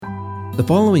The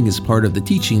following is part of the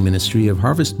teaching ministry of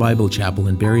Harvest Bible Chapel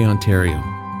in Barrie, Ontario.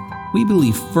 We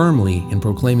believe firmly in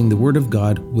proclaiming the Word of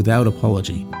God without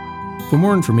apology. For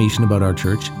more information about our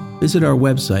church, visit our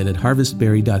website at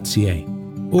harvestbarrie.ca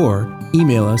or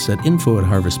email us at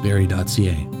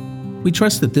info@harvestbarrie.ca. We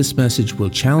trust that this message will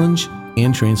challenge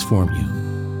and transform you.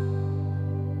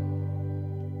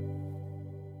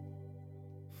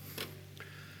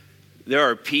 There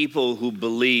are people who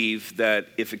believe that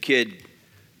if a kid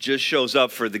just shows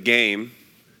up for the game,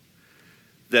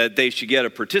 that they should get a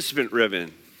participant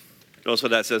ribbon. Notice what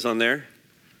that says on there?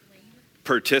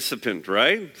 Participant,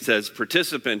 right? It says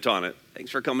participant on it.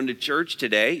 Thanks for coming to church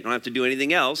today. You don't have to do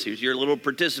anything else. Here's your little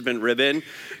participant ribbon.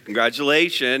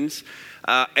 Congratulations.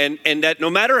 And that no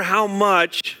matter how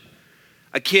much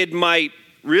a kid might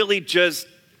really just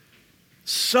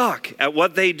suck at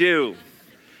what they do,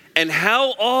 and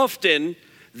how often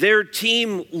their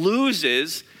team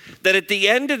loses, that at the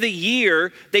end of the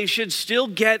year, they should still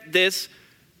get this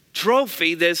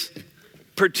trophy, this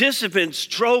participant's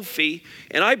trophy.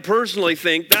 And I personally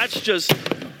think that's just...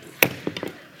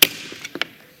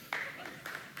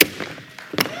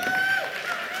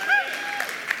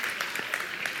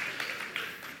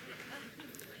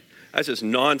 that's just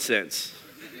nonsense.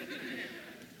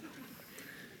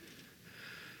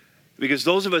 Because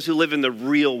those of us who live in the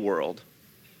real world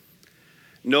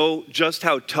know just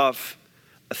how tough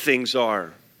things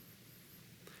are,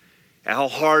 how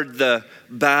hard the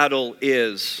battle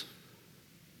is.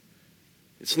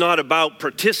 It's not about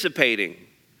participating.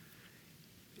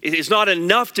 It is not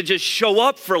enough to just show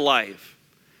up for life.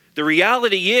 The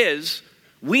reality is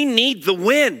we need the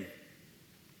win.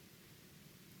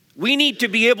 We need to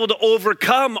be able to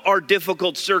overcome our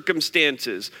difficult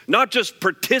circumstances, not just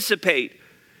participate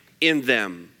in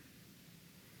them.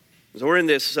 So we're in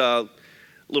this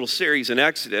little series in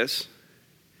Exodus,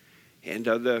 and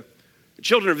the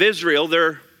children of Israel,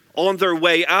 they're on their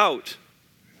way out.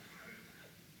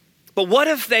 But what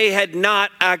if they had not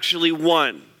actually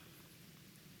won?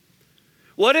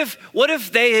 What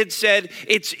if they had said,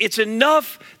 it's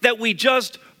enough that we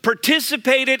just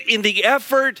participated in the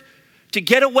effort to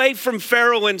get away from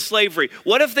Pharaoh and slavery?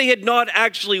 What if they had not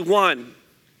actually won?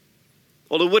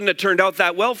 Well, it wouldn't have turned out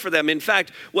that well for them. In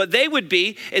fact, what they would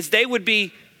be is they would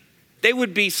be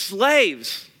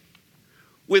slaves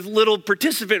with little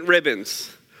participant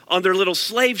ribbons on their little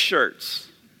slave shirts.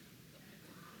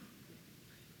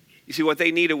 You see, what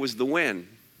they needed was the win.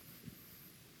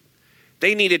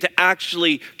 They needed to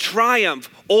actually triumph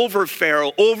over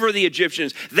Pharaoh, over the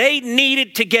Egyptians. They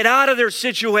needed to get out of their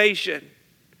situation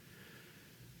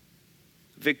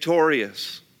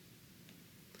victorious.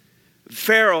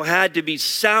 Pharaoh had to be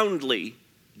soundly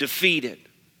defeated.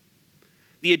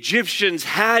 The Egyptians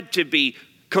had to be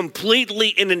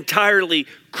completely and entirely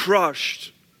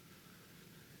crushed.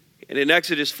 And in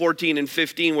Exodus 14 and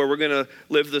 15, where we're going to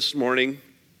live this morning,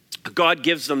 God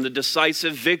gives them the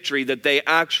decisive victory that they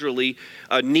actually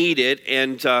needed.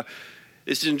 And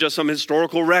this isn't just some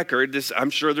historical record. I'm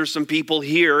sure there's some people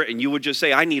here, and you would just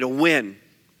say, I need a win.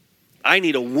 I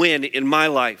need a win in my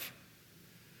life.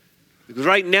 Because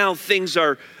right now, things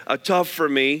are tough for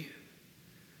me.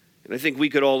 And I think we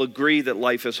could all agree that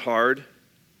life is hard.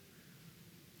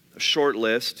 A short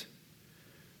list.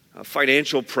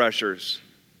 Financial pressures.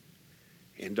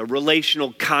 And a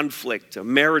relational conflict.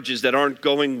 Marriages that aren't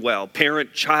going well.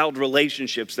 Parent-child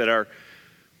relationships that are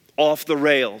off the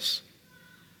rails.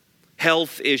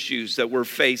 Health issues that we're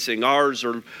facing. Ours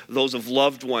or those of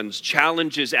loved ones.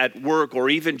 Challenges at work or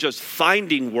even just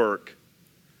finding work.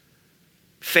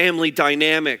 Family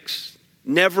dynamics,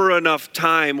 never enough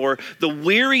time, or the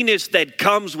weariness that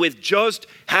comes with just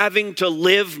having to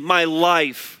live my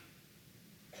life.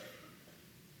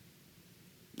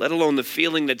 Let alone the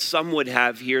feeling that some would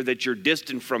have here that you're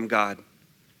distant from God,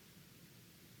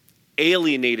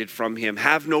 alienated from Him,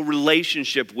 have no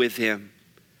relationship with Him.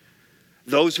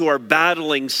 Those who are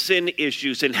battling sin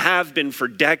issues and have been for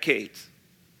decades.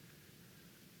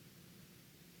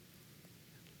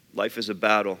 Life is a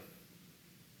battle.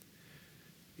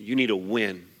 You need a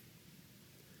win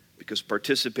because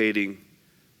participating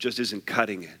just isn't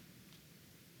cutting it.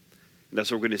 And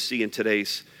that's what we're going to see in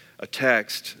today's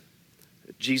text.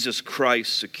 Jesus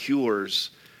Christ secures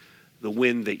the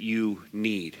win that you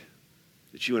need,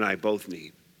 that you and I both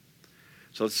need.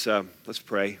 So let's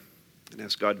pray and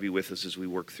ask God to be with us as we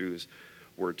work through His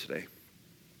Word today.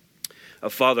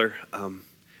 Father,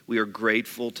 we are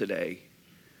grateful today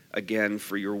again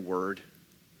for your Word.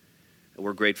 And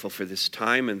we're grateful for this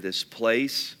time and this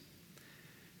place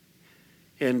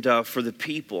and for the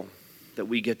people that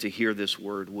we get to hear this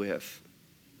word with.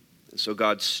 And so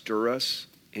God, stir us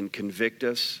and convict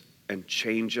us and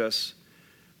change us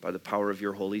by the power of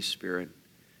your Holy Spirit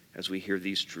as we hear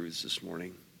these truths this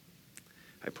morning.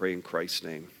 I pray in Christ's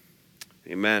name.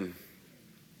 Amen.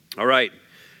 All right,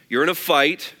 you're in a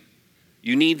fight.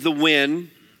 You need the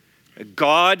win.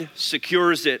 God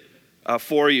secures it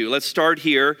for you. Let's start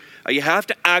here. You have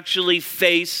to actually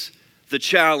face the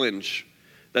challenge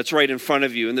that's right in front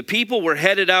of you. And the people were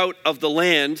headed out of the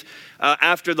land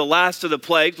after the last of the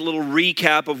plagues, a little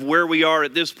recap of where we are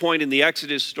at this point in the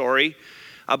Exodus story.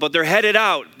 But they're headed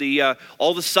out.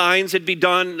 All the signs had been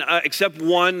done except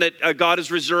one that God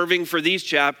is reserving for these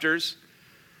chapters.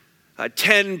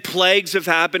 10 plagues have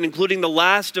happened, including the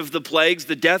last of the plagues,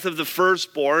 the death of the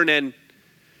firstborn, and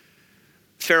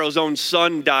Pharaoh's own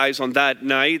son dies on that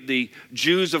night. The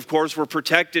Jews, of course, were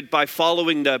protected by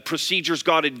following the procedures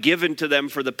God had given to them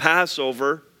for the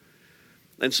Passover.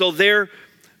 And so they're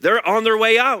on their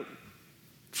way out.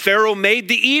 Pharaoh made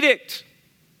the edict.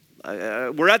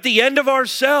 We're at the end of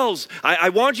ourselves. I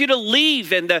want you to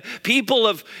leave. And the people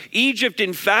of Egypt,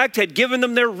 in fact, had given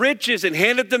them their riches and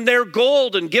handed them their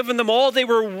gold and given them all they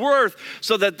were worth,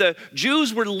 so that the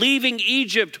Jews were leaving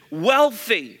Egypt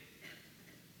wealthy.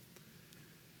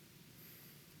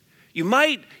 You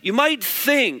might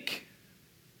think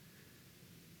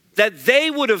that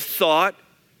they would have thought,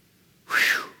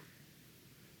 whew,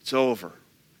 it's over.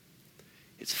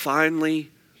 It's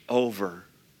finally over.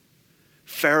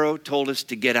 Pharaoh told us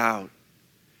to get out,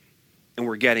 and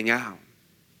we're getting out.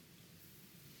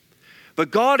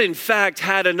 But God, in fact,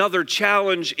 had another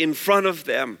challenge in front of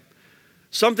them,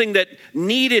 something that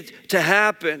needed to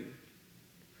happen.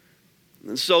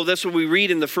 And so that's what we read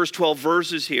in the first 12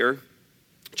 verses here.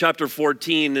 Chapter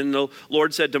 14, and the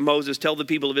Lord said to Moses, tell the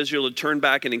people of Israel to turn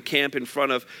back and encamp in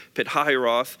front of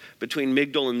Pi-hahiroth, between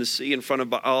Migdol and the sea, in front of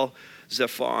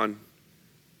Baal-zephon.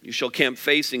 You shall camp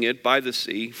facing it by the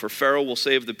sea, for Pharaoh will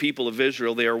say of the people of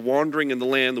Israel, they are wandering in the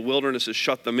land, the wilderness has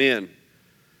shut them in.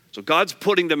 So God's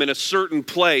putting them in a certain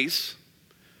place.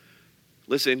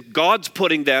 Listen, God is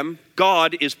putting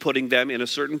them in a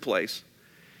certain place.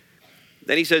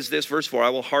 Then he says this, verse 4, I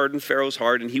will harden Pharaoh's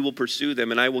heart, and he will pursue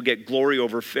them, and I will get glory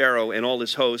over Pharaoh and all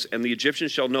his hosts, and the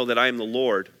Egyptians shall know that I am the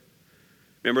Lord.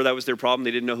 Remember, that was their problem.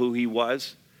 They didn't know who he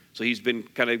was. So he's been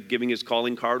kind of giving his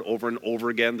calling card over and over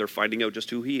again. They're finding out just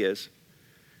who he is.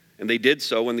 And they did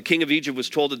so. When the king of Egypt was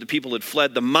told that the people had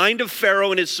fled, the mind of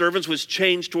Pharaoh and his servants was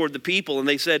changed toward the people. And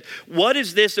they said, what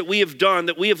is this that we have done,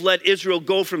 that we have let Israel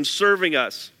go from serving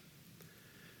us?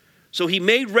 So he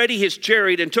made ready his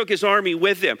chariot and took his army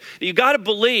with him. You got to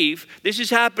believe this is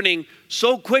happening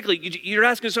so quickly. You're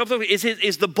asking yourself,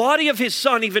 is the body of his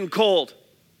son even cold?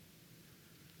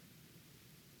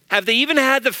 Have they even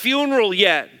had the funeral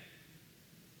yet?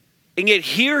 And yet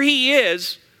here he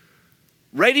is,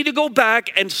 ready to go back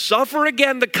and suffer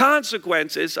again the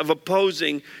consequences of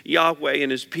opposing Yahweh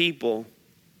and his people.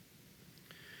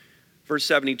 Verse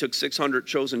 7, he took 600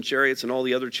 chosen chariots and all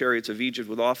the other chariots of Egypt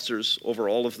with officers over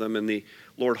all of them. And the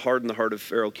Lord hardened the heart of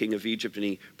Pharaoh, king of Egypt, and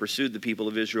he pursued the people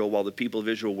of Israel while the people of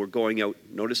Israel were going out,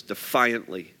 notice,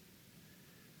 defiantly.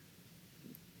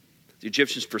 The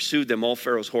Egyptians pursued them, all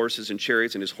Pharaoh's horses and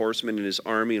chariots and his horsemen and his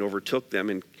army, and overtook them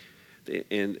and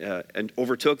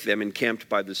camped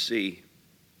by the sea.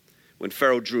 When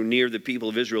Pharaoh drew near, the people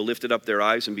of Israel lifted up their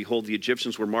eyes, and behold, the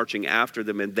Egyptians were marching after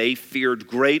them, and they feared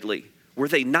greatly. Were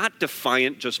they not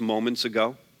defiant just moments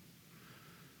ago?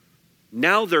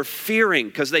 Now they're fearing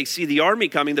because they see the army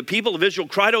coming. The people of Israel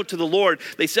cried out to the Lord.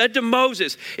 They said to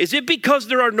Moses, is it because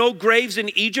there are no graves in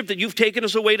Egypt that you've taken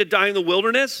us away to die in the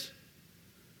wilderness?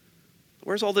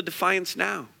 Where's all the defiance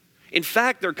now? In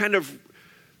fact, this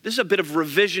is a bit of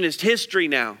revisionist history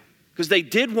now, because they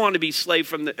did want to be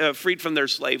freed from their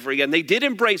slavery, and they did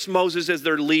embrace Moses as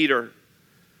their leader.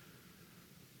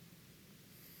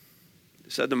 They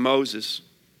said to Moses,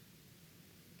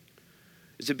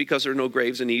 is it because there are no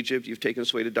graves in Egypt you've taken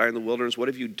us away to die in the wilderness? What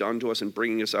have you done to us in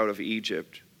bringing us out of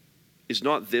Egypt? Is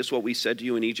not this what we said to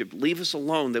you in Egypt? Leave us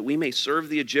alone that we may serve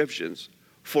the Egyptians.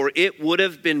 For it would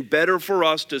have been better for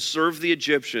us to serve the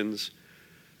Egyptians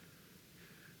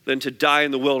than to die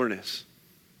in the wilderness.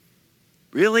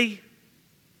 Really?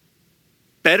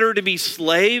 Better to be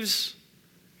slaves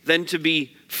than to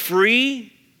be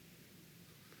free?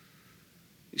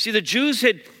 You see, the Jews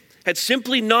had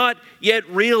simply not yet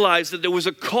realized that there was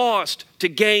a cost to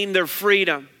gain their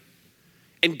freedom.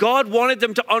 And God wanted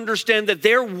them to understand that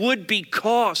there would be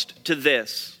cost to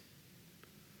this.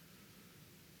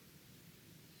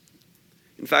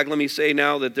 In fact, let me say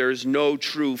now that there is no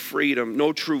true freedom,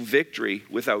 no true victory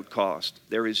without cost.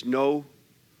 There is no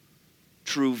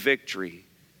true victory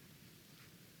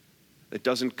that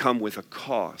doesn't come with a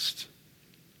cost.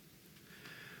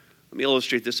 Let me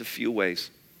illustrate this a few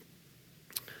ways.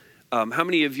 How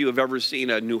many of you have ever seen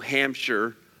a New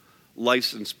Hampshire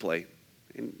license plate?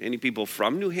 Any people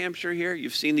from New Hampshire here?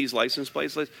 You've seen these license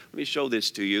plates? Let me show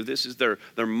this to you. This is their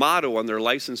motto on their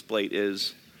license plate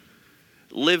is,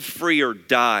 live free or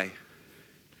die,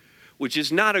 which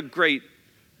is not a great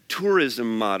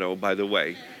tourism motto, by the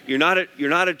way. You're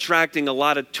not attracting a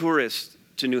lot of tourists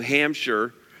to New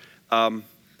Hampshire,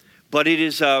 but it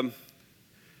is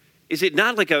it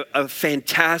not like a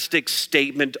fantastic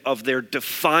statement of their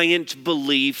defiant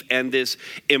belief and this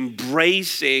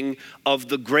embracing of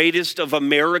the greatest of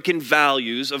American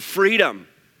values of freedom?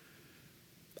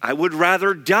 I would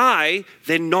rather die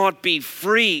than not be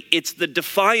free. It's the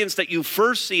defiance that you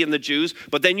first see in the Jews,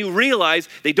 but then you realize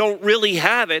they don't really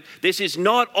have it. This is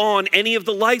not on any of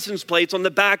the license plates on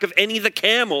the back of any of the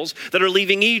camels that are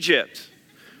leaving Egypt.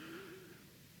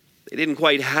 They didn't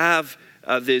quite have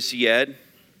this yet,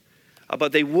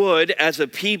 but they would, as a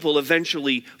people,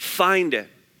 eventually find it.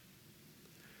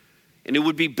 And it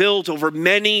would be built over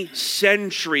many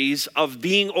centuries of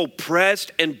being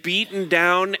oppressed and beaten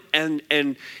down and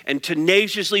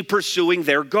tenaciously pursuing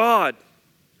their God.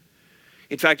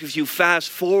 In fact, if you fast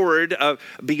forward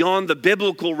beyond the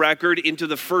biblical record into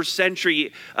the first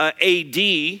century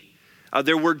AD,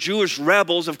 there were Jewish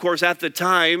rebels, of course, at the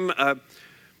time.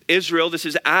 Israel, this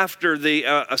is after the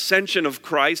ascension of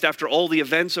Christ, after all the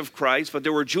events of Christ, but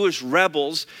there were Jewish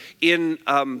rebels in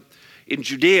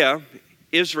Judea,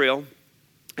 Israel,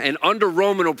 and under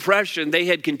Roman oppression, they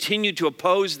had continued to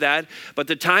oppose that, but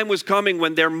the time was coming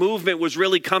when their movement was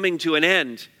really coming to an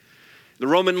end. The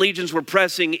Roman legions were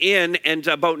pressing in, and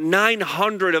about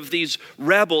 900 of these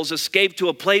rebels escaped to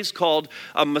a place called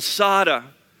Masada.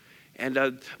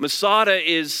 And Masada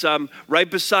is right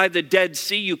beside the Dead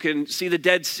Sea. You can see the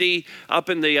Dead Sea up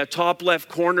in the top left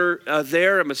corner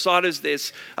there. Masada is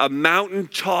this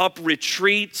mountaintop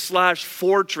retreat /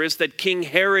 fortress that King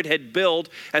Herod had built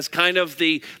as kind of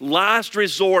the last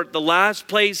resort, the last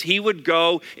place he would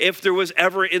go if there was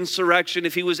ever insurrection,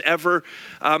 if he was ever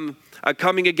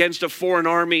coming against a foreign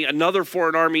army, another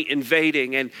foreign army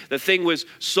invading. And the thing was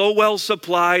so well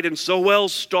supplied and so well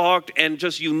stocked and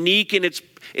just unique in its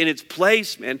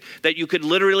placement that you could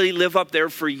literally live up there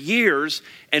for years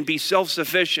and be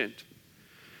self-sufficient.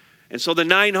 And so the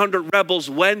 900 rebels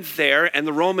went there, and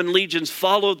the Roman legions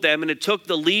followed them, and it took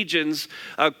the legions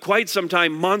quite some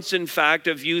time, months in fact,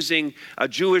 of using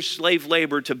Jewish slave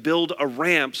labor to build a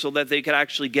ramp so that they could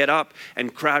actually get up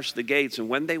and crash the gates. And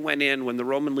when they went in, when the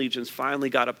Roman legions finally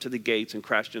got up to the gates and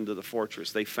crashed into the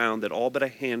fortress, they found that all but a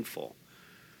handful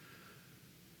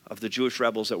of the Jewish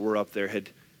rebels that were up there had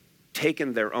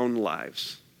taken their own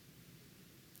lives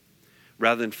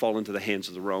rather than fall into the hands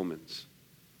of the Romans.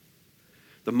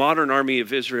 The modern army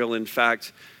of Israel, in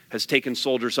fact, has taken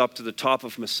soldiers up to the top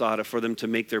of Masada for them to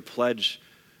make their pledge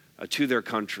to their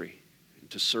country and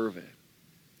to serve it.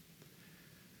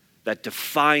 That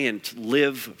defiant,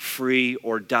 live free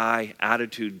or die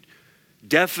attitude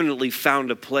definitely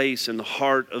found a place in the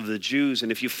heart of the Jews.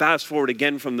 And if you fast forward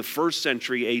again from the first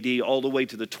century AD all the way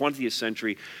to the 20th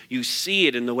century, you see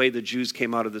it in the way the Jews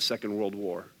came out of the Second World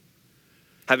War.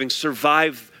 Having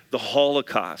survived the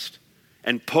Holocaust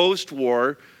and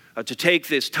post-war, to take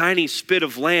this tiny spit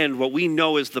of land, what we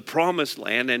know as the Promised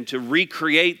Land, and to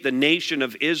recreate the nation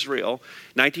of Israel,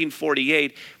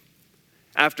 1948,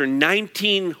 after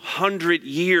 1,900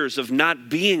 years of not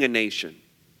being a nation.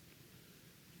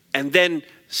 And then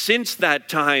since that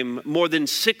time, more than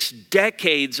 6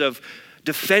 decades of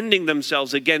defending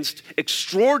themselves against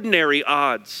extraordinary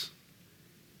odds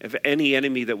of any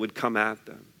enemy that would come at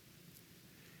them.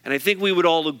 And I think we would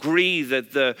all agree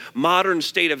that the modern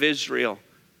state of Israel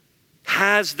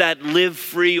has that live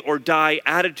free or die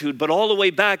attitude, but all the way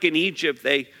back in Egypt,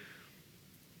 they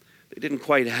didn't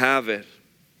quite have it.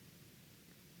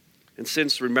 And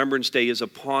since Remembrance Day is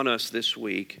upon us this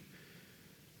week,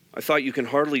 I thought you can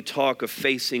hardly talk of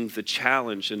facing the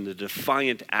challenge and the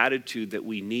defiant attitude that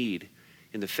we need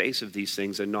in the face of these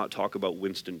things and not talk about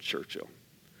Winston Churchill,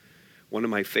 one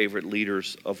of my favorite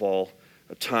leaders of all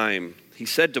time. He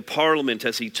said to Parliament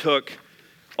as he took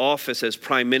office as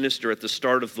Prime Minister at the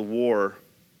start of the war,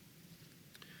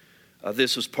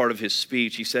 this was part of his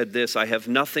speech. He said this: "I have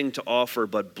nothing to offer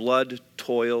but blood,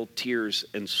 toil, tears,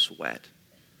 and sweat.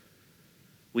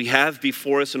 We have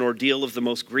before us an ordeal of the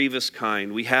most grievous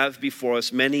kind. We have before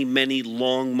us many, many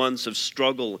long months of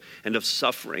struggle and of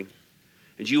suffering.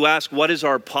 And you ask, what is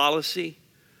our policy?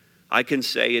 I can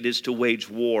say it is to wage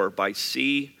war by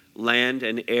sea, land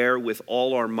and air with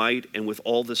all our might and with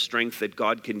all the strength that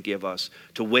God can give us,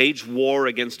 to wage war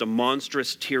against a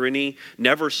monstrous tyranny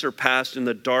never surpassed in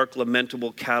the dark,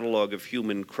 lamentable catalog of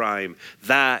human crime.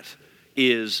 That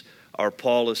is our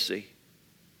policy.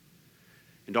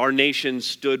 And our nation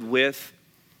stood with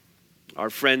our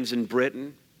friends in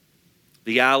Britain.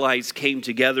 The Allies came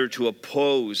together to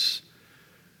oppose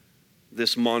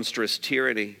this monstrous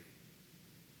tyranny.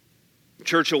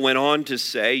 Churchill went on to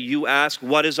say, you ask,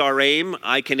 what is our aim?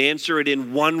 I can answer it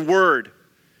in one word.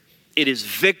 It is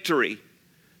victory.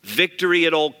 Victory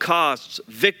at all costs.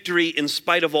 Victory in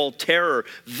spite of all terror.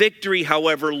 Victory,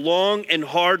 however long and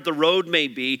hard the road may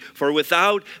be, for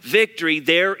without victory,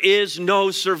 there is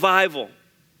no survival.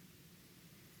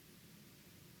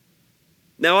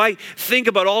 Now, I think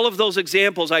about all of those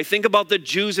examples. I think about the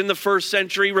Jews in the first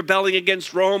century rebelling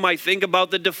against Rome. I think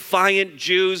about the defiant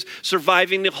Jews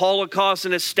surviving the Holocaust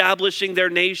and establishing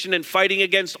their nation and fighting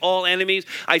against all enemies.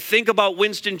 I think about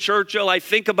Winston Churchill. I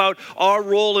think about our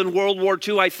role in World War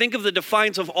II. I think of the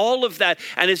defiance of all of that.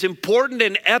 And as important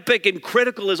and epic and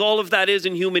critical as all of that is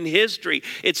in human history,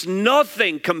 it's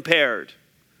nothing compared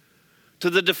to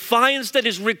the defiance that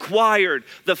is required,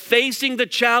 the facing the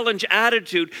challenge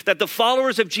attitude that the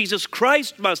followers of Jesus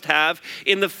Christ must have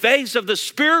in the face of the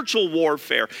spiritual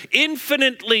warfare,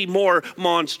 infinitely more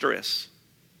monstrous.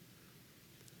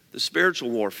 The spiritual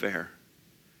warfare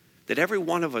that every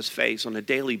one of us face on a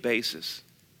daily basis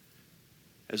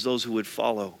as those who would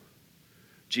follow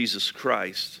Jesus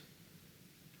Christ.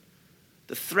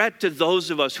 The threat to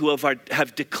those of us who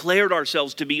have declared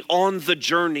ourselves to be on the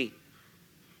journey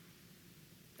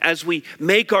as we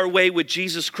make our way with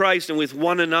Jesus Christ and with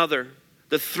one another.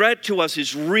 The threat to us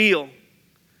is real.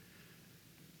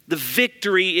 The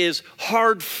victory is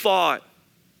hard fought.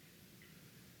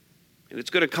 And it's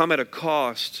going to come at a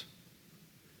cost.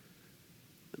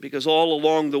 Because all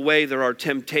along the way there are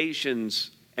temptations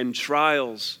and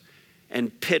trials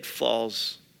and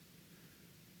pitfalls.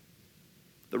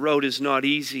 The road is not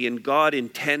easy, and God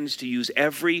intends to use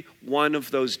every one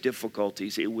of those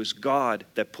difficulties. It was God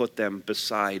that put them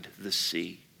beside the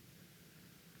sea.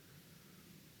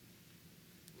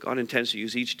 God intends to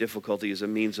use each difficulty as a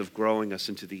means of growing us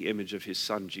into the image of his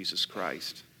Son, Jesus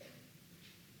Christ.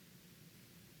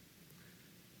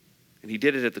 And he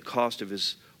did it at the cost of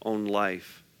his own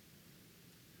life,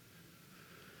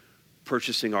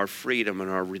 purchasing our freedom and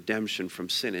our redemption from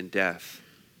sin and death.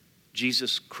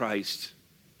 Jesus Christ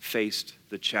faced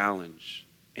the challenge,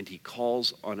 and he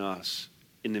calls on us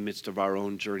in the midst of our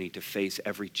own journey to face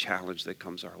every challenge that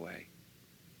comes our way.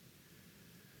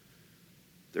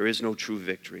 There is no true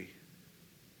victory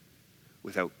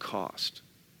without cost.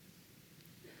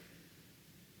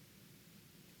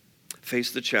 Face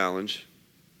the challenge,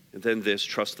 and then this,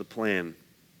 trust the plan.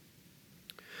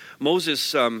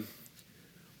 Moses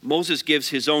gives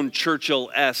his own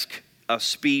Churchill-esque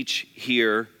speech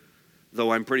here,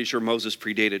 though I'm pretty sure Moses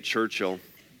predated Churchill.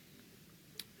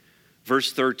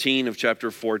 Verse 13 of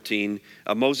chapter 14,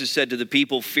 Moses said to the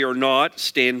people, fear not,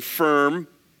 stand firm,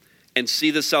 and see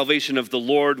the salvation of the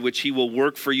Lord, which he will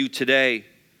work for you today.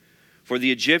 For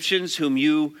the Egyptians whom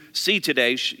you see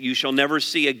today, you shall never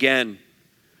see again.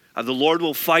 The Lord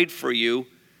will fight for you,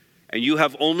 and you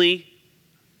have only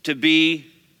to be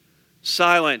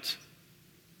silent.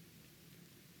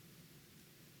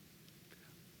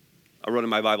 I wrote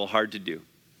in my Bible, hard to do,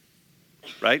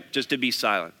 right? Just to be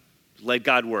silent. Let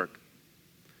God work.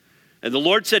 And the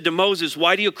Lord said to Moses,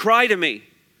 why do you cry to me?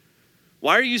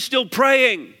 Why are you still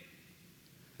praying?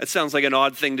 That sounds like an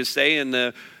odd thing to say in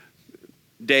the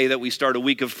day that we start a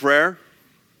week of prayer.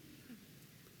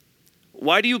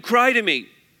 Why do you cry to me?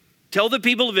 Tell the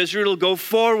people of Israel to go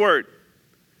forward.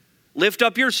 Lift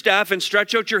up your staff and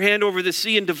stretch out your hand over the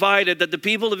sea and divide it, that the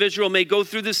people of Israel may go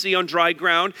through the sea on dry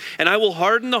ground. And I will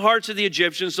harden the hearts of the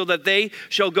Egyptians so that they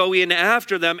shall go in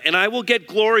after them. And I will get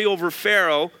glory over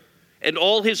Pharaoh and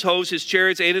all his hosts, his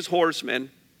chariots, and his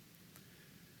horsemen.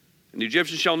 And the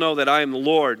Egyptians shall know that I am the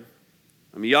Lord,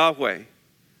 I'm Yahweh,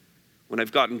 when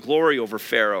I've gotten glory over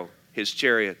Pharaoh, his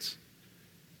chariots,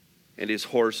 and his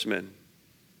horsemen.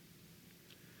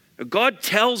 Now, God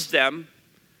tells them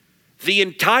the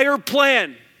entire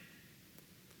plan.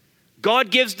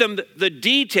 God gives them the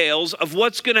details of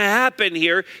what's going to happen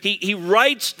here. He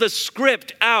writes the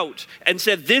script out and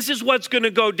said, this is what's going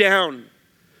to go down.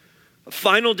 A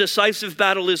final decisive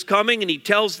battle is coming, and he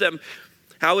tells them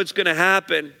how it's going to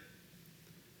happen.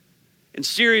 And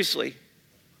seriously,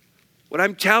 what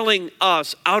I'm telling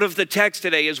us out of the text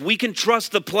today is we can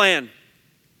trust the plan.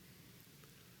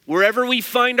 Wherever we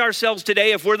find ourselves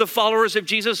today, if we're the followers of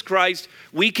Jesus Christ,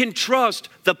 we can trust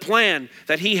the plan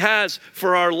that he has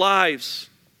for our lives.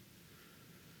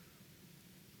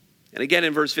 And again,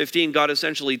 in verse 15, God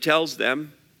essentially tells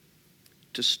them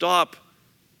to stop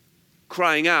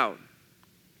crying out,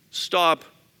 stop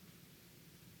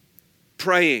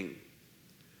praying,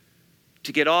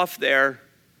 to get off their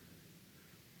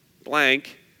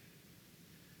blank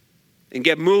and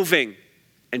get moving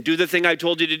and do the thing I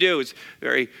told you to do. It's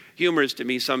very humorous to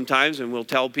me sometimes, and we'll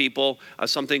tell people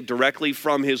something directly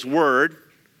from His Word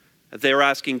that they're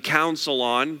asking counsel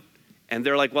on, and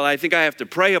they're like, well, I think I have to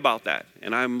pray about that.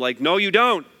 And I'm like, no, you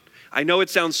don't. I know it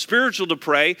sounds spiritual to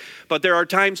pray, but there are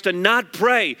times to not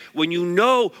pray when you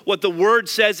know what the Word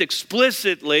says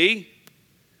explicitly.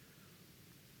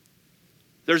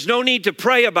 There's no need to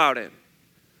pray about it.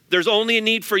 There's only a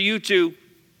need for you to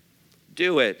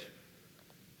do it.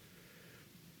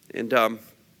 And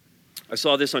I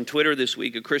saw this on Twitter this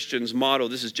week, a Christian's motto.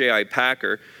 This is J.I.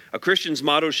 Packer. A Christian's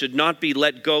motto should not be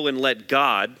let go and let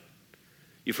God.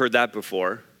 You've heard that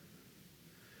before.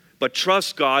 But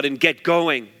trust God and get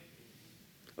going.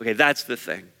 Okay, that's the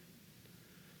thing.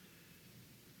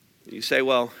 You say,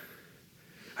 well,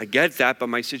 I get that, but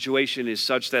my situation is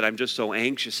such that I'm just so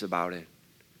anxious about it.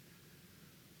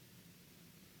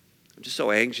 I'm just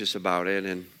so anxious about it,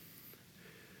 and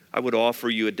I would offer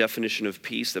you a definition of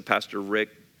peace that Pastor Rick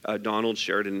Donald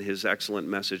shared in his excellent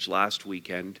message last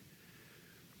weekend.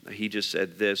 He just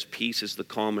said this: peace is the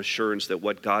calm assurance that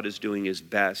what God is doing is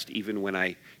best, even when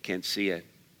I can't see it.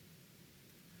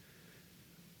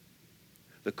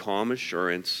 The calm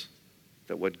assurance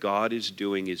that what God is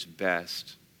doing is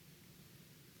best,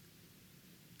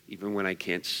 even when I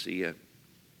can't see it.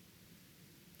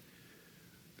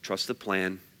 Trust the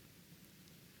plan.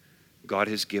 God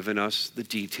has given us the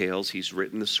details. He's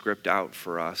written the script out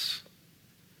for us.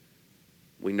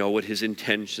 We know what His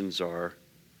intentions are.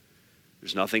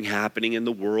 There's nothing happening in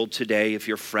the world today, if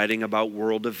you're fretting about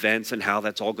world events and how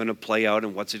that's all going to play out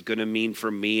and what's it going to mean for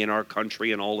me and our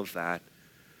country and all of that.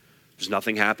 There's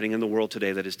nothing happening in the world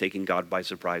today that is taking God by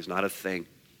surprise, not a thing.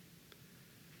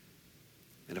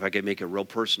 And if I could make it real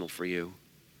personal for you,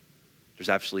 there's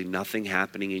absolutely nothing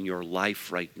happening in your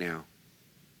life right now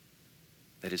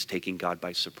that is taking God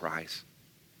by surprise.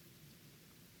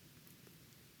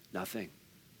 Nothing.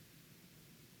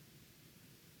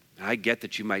 I get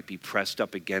that you might be pressed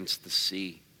up against the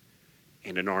sea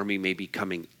and an army may be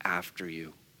coming after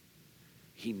you.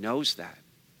 He knows that.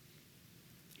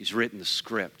 He's written the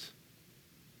script.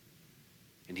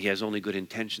 And He has only good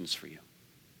intentions for you.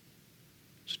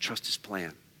 So trust His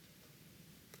plan.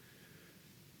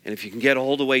 And if you can get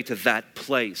all the way to that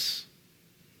place,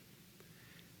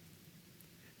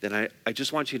 then I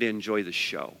just want you to enjoy the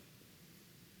show.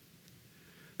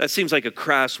 That seems like a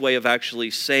crass way of actually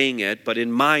saying it, but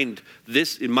in my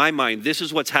mind, this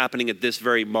is what's happening at this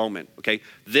very moment, okay?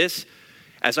 This,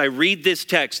 as I read this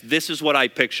text, this is what I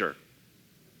picture.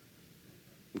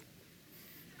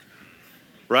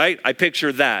 Right? I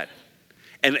picture that.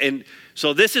 And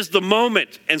so this is the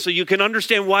moment. And so you can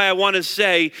understand why I want to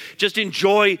say, just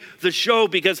enjoy the show,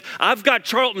 because I've got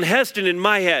Charlton Heston in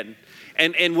my head.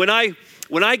 And when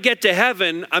I get to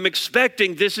heaven, I'm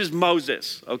expecting this is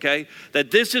Moses, okay?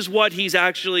 That this is what he's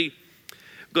actually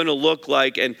going to look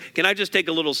like. And can I just take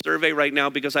a little survey right now?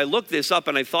 Because I looked this up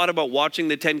and I thought about watching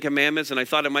the Ten Commandments, and I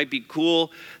thought it might be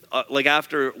cool, like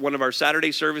after one of our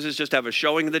Saturday services, just have a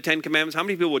showing of the Ten Commandments. How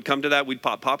many people would come to that? We'd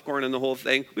pop popcorn and the whole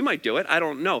thing. We might do it. I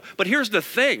don't know. But here's the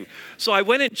thing. So I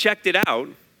went and checked it out.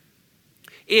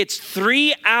 It's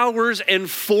 3 hours and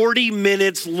 40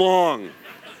 minutes long.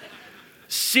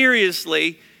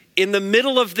 Seriously. In the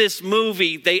middle of this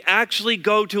movie, they actually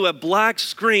go to a black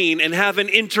screen and have an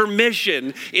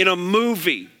intermission in a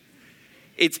movie.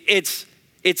 It's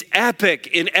epic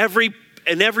in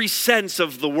every sense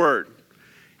of the word.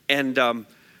 And how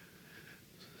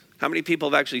many people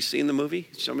have actually seen the movie?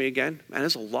 Show me again. Man,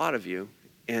 there's a lot of you.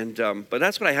 And but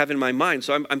that's what I have in my mind.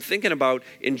 So I'm thinking about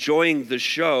enjoying the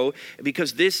show,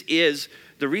 because this is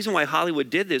the reason why Hollywood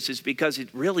did this, is because it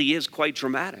really is quite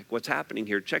dramatic what's happening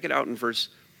here. Check it out in verse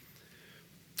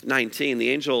 19. The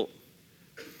angel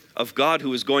of God, who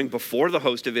was going before the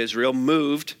host of Israel,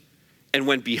 moved and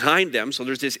went behind them. So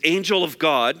there's this angel of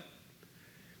God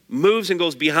moves and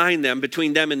goes behind them,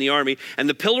 between them and the army. And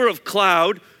the pillar of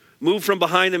cloud moved from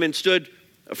behind them and stood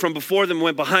from before them and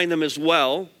went behind them as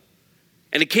well.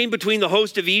 And it came between the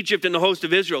host of Egypt and the host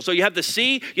of Israel. So you have the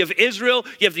sea, you have Israel,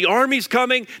 you have the armies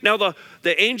coming. Now the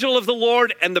angel of the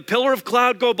Lord and the pillar of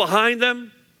cloud go behind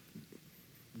them.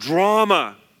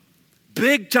 Drama.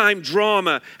 Big time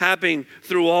drama happening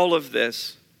through all of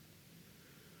this.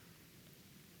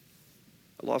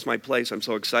 I lost my place. I'm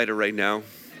so excited right now.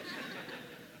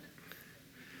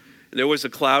 And there was a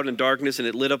cloud and darkness, and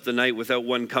it lit up the night without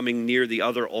one coming near the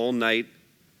other all night.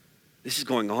 This is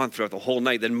going on throughout the whole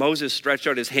night. Then Moses stretched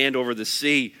out his hand over the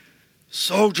sea.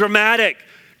 So dramatic.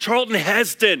 Charlton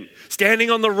Heston standing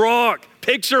on the rock.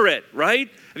 Picture it, right?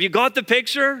 Have you got the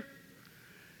picture?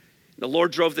 The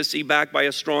Lord drove the sea back by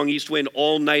a strong east wind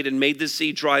all night and made the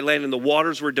sea dry land, and the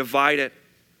waters were divided.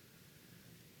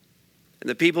 And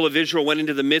the people of Israel went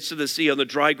into the midst of the sea on the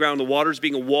dry ground, the waters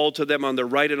being a wall to them on their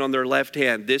right and on their left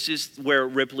hand. This is where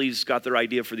Ripley's got their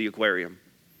idea for the aquarium.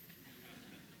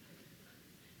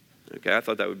 Okay, I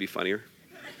thought that would be funnier.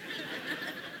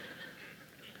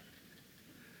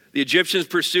 The Egyptians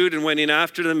pursued and went in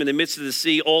after them in the midst of the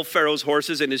sea, all Pharaoh's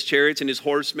horses and his chariots and his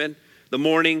horsemen. In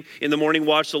the morning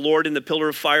watch, the Lord in the pillar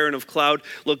of fire and of cloud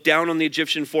looked down on the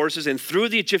Egyptian forces and threw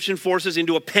the Egyptian forces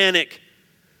into a panic.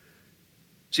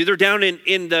 See, they're down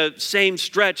in the same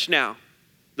stretch now.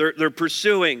 They're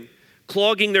pursuing,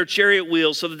 clogging their chariot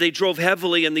wheels so that they drove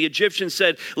heavily. And the Egyptians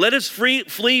said, "Let us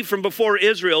flee from before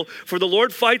Israel, for the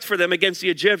Lord fights for them against the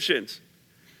Egyptians."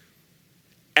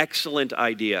 Excellent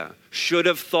idea. Should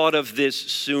have thought of this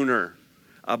sooner,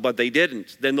 but they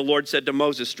didn't. Then the Lord said to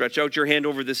Moses, "Stretch out your hand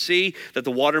over the sea, that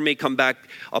the water may come back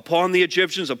upon the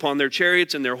Egyptians, upon their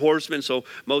chariots and their horsemen." So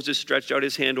Moses stretched out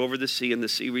his hand over the sea, and the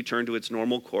sea returned to its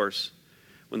normal course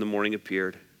when the morning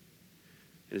appeared.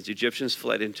 And as the Egyptians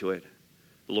fled into it,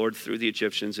 the Lord threw the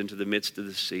Egyptians into the midst of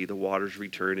the sea. The waters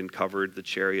returned and covered the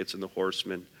chariots and the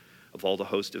horsemen of all the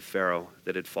host of Pharaoh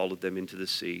that had followed them into the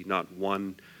sea. Not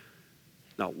one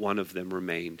of them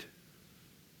remained.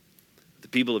 The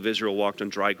people of Israel walked on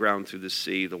dry ground through the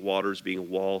sea, the waters being a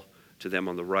wall to them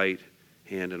on the right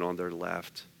hand and on their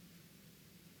left.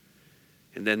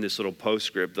 And then this little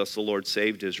postscript, "Thus the Lord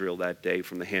saved Israel that day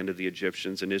from the hand of the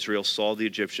Egyptians. And Israel saw the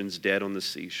Egyptians dead on the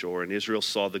seashore. And Israel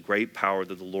saw the great power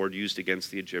that the Lord used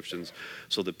against the Egyptians.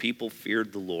 So the people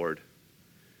feared the Lord,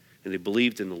 and they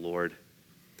believed in the Lord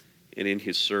and in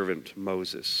his servant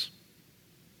Moses."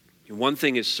 And one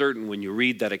thing is certain when you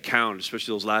read that account,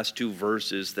 especially those last two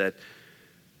verses, that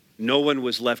no one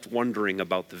was left wondering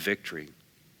about the victory.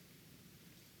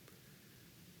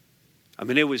 I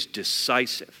mean, it was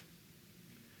decisive.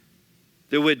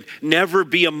 There would never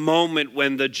be a moment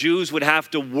when the Jews would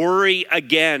have to worry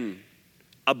again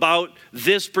about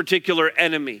this particular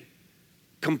enemy.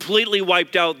 Completely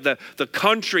wiped out the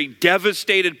country,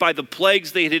 devastated by the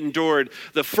plagues they had endured.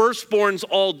 The firstborns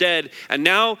all dead. And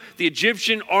now the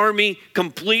Egyptian army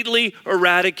completely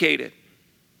eradicated.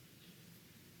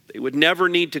 They would never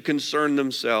need to concern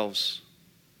themselves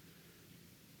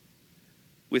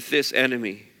with this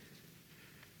enemy.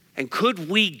 And could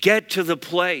we get to the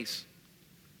place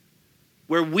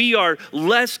where we are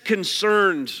less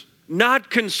concerned, not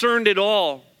concerned at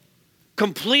all,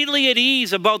 completely at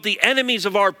ease about the enemies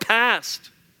of our past?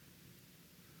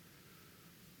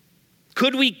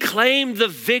 Could we claim the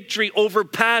victory over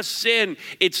past sin?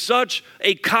 It's such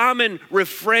a common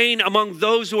refrain among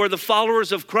those who are the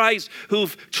followers of Christ,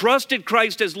 who've trusted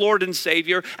Christ as Lord and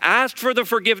Savior, asked for the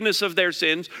forgiveness of their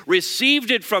sins,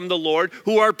 received it from the Lord,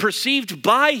 who are perceived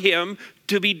by him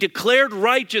to be declared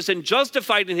righteous and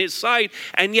justified in his sight,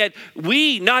 and yet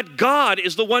we, not God,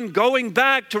 is the one going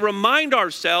back to remind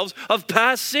ourselves of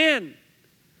past sin.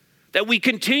 That we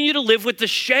continue to live with the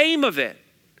shame of it.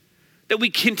 That we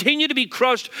continue to be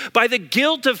crushed by the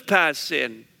guilt of past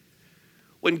sin.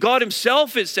 When God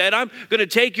himself has said, "I'm going to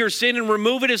take your sin and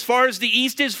remove it as far as the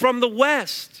east is from the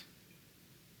west."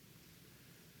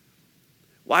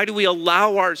 Why do we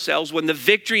allow ourselves, when the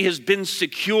victory has been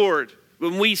secured,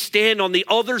 when we stand on the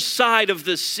other side of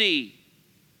the sea,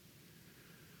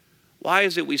 why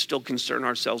is it we still concern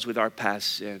ourselves with our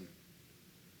past sin?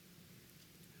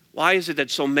 Why is it that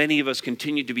so many of us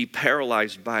continue to be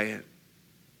paralyzed by it?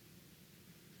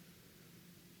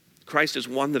 Christ has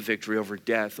won the victory over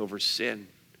death, over sin.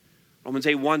 Romans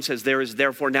 8:1 says, "There is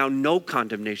therefore now no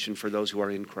condemnation for those who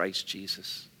are in Christ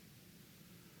Jesus."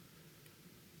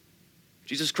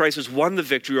 Jesus Christ has won the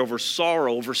victory over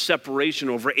sorrow, over separation,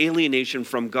 over alienation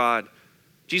from God.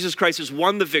 Jesus Christ has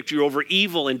won the victory over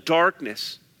evil and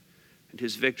darkness, and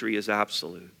his victory is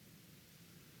absolute.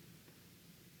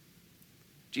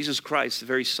 Jesus Christ, the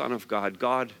very Son of God,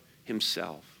 God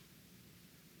himself,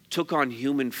 took on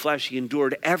human flesh. He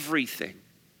endured everything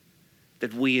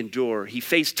that we endure. He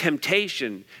faced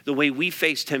temptation the way we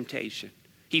face temptation.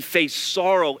 He faced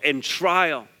sorrow and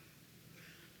trial.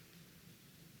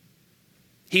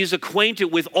 He is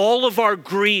acquainted with all of our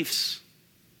griefs.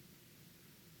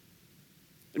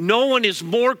 No one is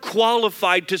more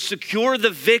qualified to secure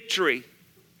the victory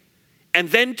and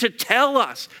then to tell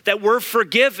us that we're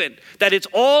forgiven, that it's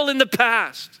all in the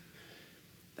past,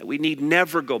 that we need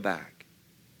never go back.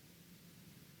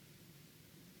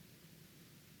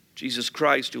 Jesus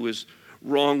Christ, who was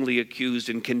wrongly accused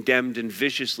and condemned and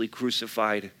viciously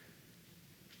crucified,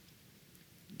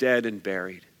 dead and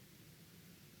buried.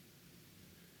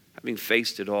 Having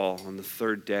faced it all, on the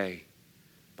third day,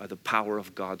 by the power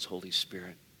of God's Holy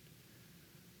Spirit,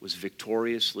 was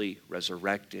victoriously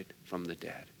resurrected from the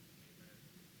dead.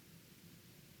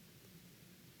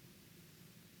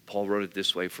 Paul wrote it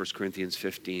this way, 1 Corinthians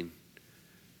 15,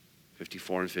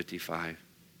 54 and 55.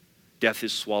 Death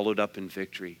is swallowed up in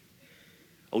victory.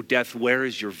 O death, where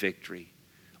is your victory?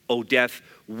 O death,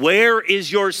 where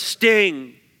is your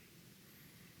sting?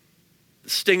 The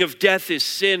sting of death is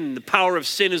sin. The power of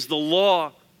sin is the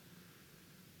law.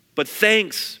 But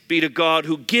thanks be to God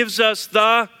who gives us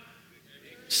the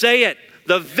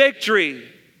victory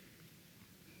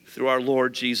through our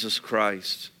Lord Jesus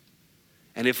Christ.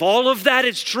 And if all of that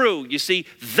is true, you see,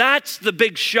 that's the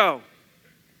big show.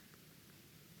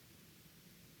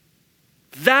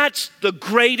 That's the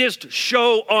greatest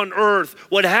show on earth.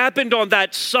 What happened on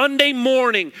that Sunday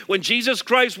morning when Jesus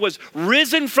Christ was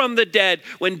risen from the dead,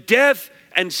 when death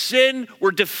and sin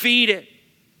were defeated.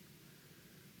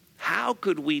 How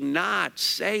could we not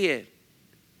say it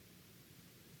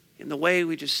in the way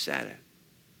we just said it?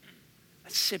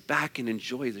 Let's sit back and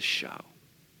enjoy the show.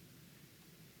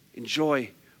 Enjoy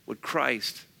what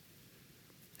Christ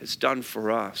has done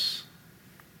for us.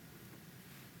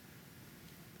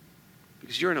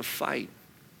 Because you're in a fight.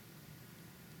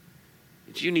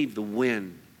 And you need the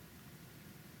win.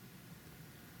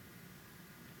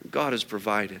 God has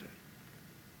provided it.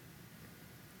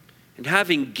 And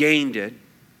having gained it,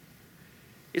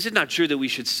 is it not true that we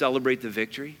should celebrate the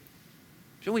victory?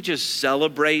 Shouldn't we just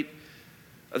celebrate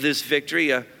this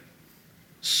victory? A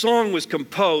song was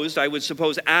composed, I would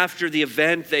suppose, after the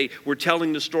event. They were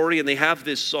telling the story and they have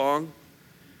this song.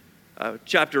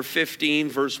 Chapter 15,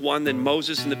 verse 1, then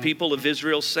Moses and the people of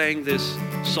Israel sang this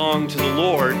song to the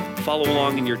Lord. Follow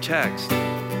along in your text.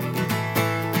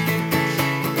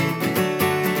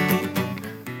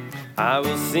 I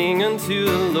will sing unto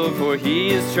the Lord, for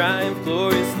he has triumphed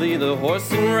gloriously. The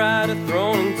horse and rider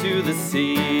thrown into the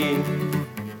sea.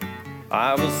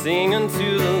 I will sing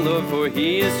unto the Lord, for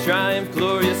he has triumphed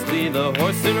gloriously. The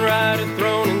horse and rider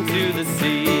thrown into the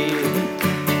sea.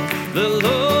 The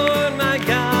Lord my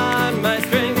God, my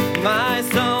strength, my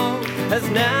song, has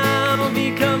now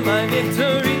become my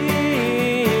victory.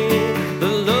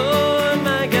 The Lord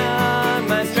my God,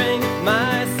 my strength,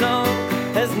 my song,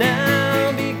 has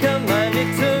now become my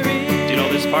victory. Do you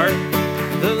know this part?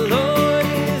 The Lord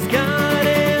is God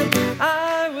and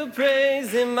I will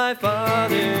praise him, my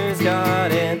Father's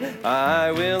God, and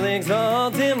I will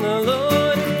exalt him. The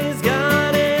Lord is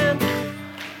God and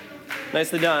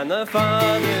nicely done. The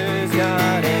Father's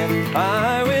God and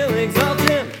I will exalt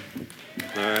him.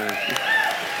 All right.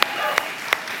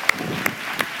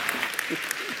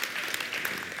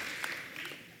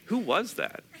 Who was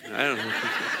that? I don't know.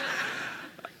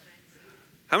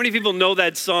 How many people know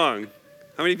that song?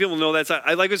 How many people know that song?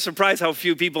 I was surprised how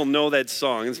few people know that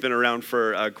song. It's been around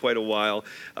for quite a while.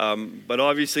 But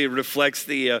obviously it reflects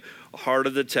the heart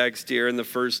of the text here in the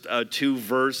first two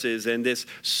verses. And this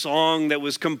song that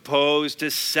was composed to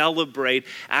celebrate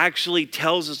actually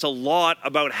tells us a lot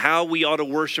about how we ought to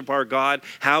worship our God,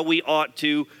 how we ought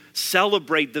to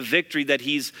celebrate the victory that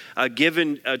he's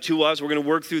given to us. We're going to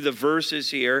work through the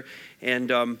verses here.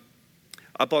 And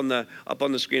up on the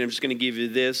screen, I'm just going to give you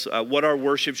this, what our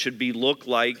worship should look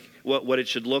like, what it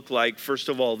should look like. First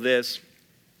of all, this,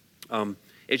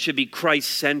 it should be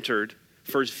Christ-centered.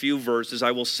 First few verses,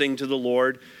 I will sing to the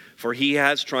Lord, for he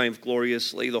has triumphed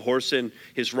gloriously. The horse and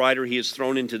his rider he has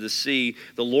thrown into the sea.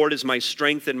 The Lord is my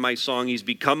strength and my song. He's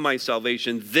become my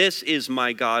salvation. This is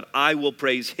my God. I will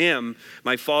praise him.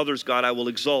 My Father's God, I will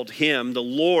exalt him. The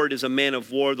Lord is a man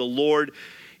of war. The Lord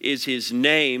is his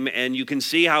name. And you can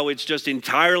see how it's just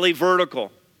entirely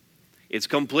vertical. It's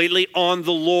completely on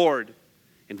the Lord.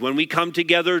 And when we come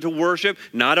together to worship,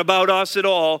 not about us at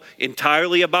all,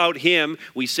 entirely about him,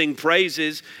 we sing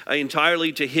praises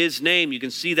entirely to his name. You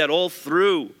can see that all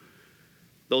through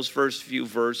those first few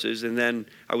verses. And then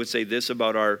I would say this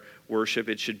about our worship,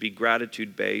 it should be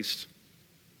gratitude-based.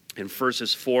 And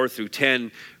verses 4 through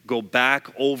 10 go back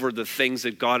over the things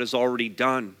that God has already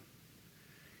done.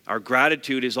 Our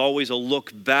gratitude is always a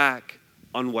look back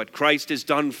on what Christ has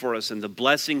done for us and the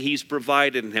blessing he's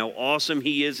provided and how awesome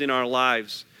he is in our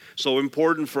lives. So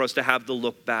important for us to have the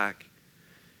look back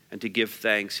and to give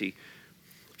thanks.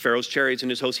 Pharaoh's chariots and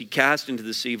his host he cast into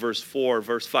the sea, verse 4.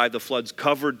 Verse 5, the floods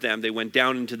covered them. They went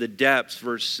down into the depths,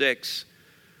 verse 6.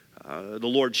 The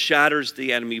Lord shatters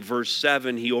the enemy, verse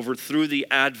 7. He overthrew the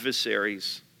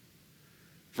adversaries.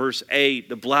 Verse 8,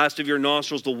 the blast of your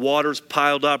nostrils, the waters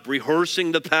piled up,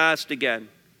 rehearsing the past again.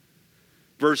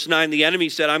 Verse 9, the enemy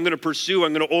said, I'm going to pursue,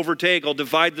 I'm going to overtake, I'll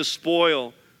divide the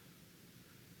spoil.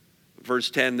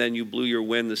 Verse 10, then you blew your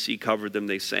wind, the sea covered them,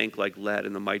 they sank like lead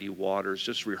in the mighty waters.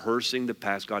 Just rehearsing the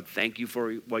past. God, thank you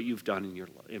for what you've done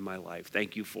in my life.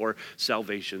 Thank you for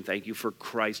salvation. Thank you for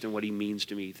Christ and what he means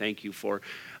to me. Thank you for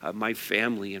my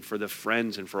family and for the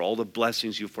friends and for all the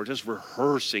blessings you've poured. Just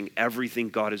rehearsing everything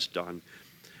God has done.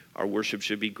 Our worship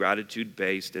should be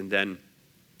gratitude-based. And then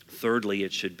thirdly,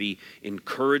 it should be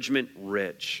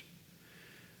encouragement-rich.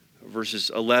 Verses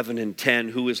 11 and 10,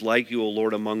 who is like you, O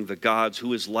Lord, among the gods?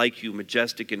 Who is like you,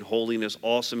 majestic in holiness,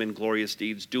 awesome in glorious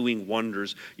deeds, doing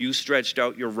wonders? You stretched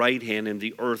out your right hand, and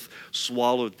the earth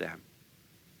swallowed them.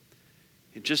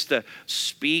 And just the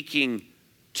speaking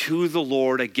to the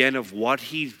Lord again of what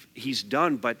he's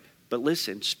done, but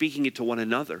listen, speaking it to one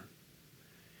another.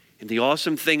 And the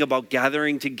awesome thing about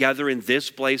gathering together in this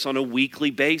place on a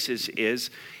weekly basis is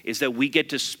that we get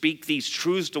to speak these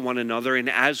truths to one another. And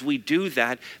as we do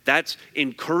that, that's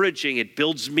encouraging. It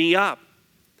builds me up.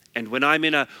 And when I'm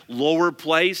in a lower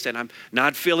place and I'm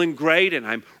not feeling great and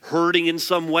I'm hurting in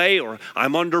some way or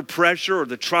I'm under pressure or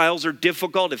the trials are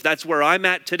difficult, if that's where I'm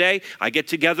at today, I get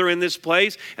together in this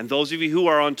place. And those of you who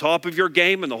are on top of your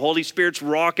game and the Holy Spirit's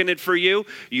rocking it for you,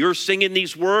 you're singing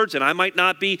these words and I might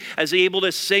not be as able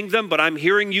to sing them, but I'm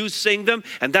hearing you sing them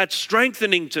and that's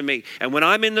strengthening to me. And when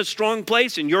I'm in the strong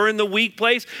place and you're in the weak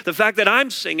place, the fact that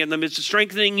I'm singing them is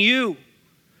strengthening you.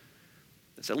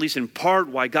 That's at least in part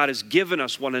why God has given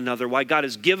us one another, why God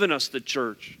has given us the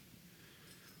church.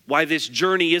 Why this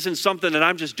journey isn't something that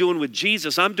I'm just doing with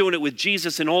Jesus. I'm doing it with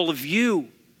Jesus and all of you.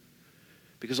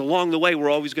 Because along the way,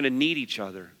 we're always going to need each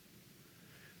other.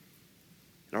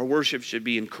 And our worship should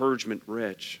be encouragement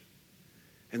rich.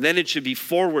 And then it should be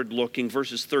forward looking,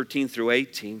 verses 13 through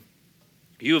 18.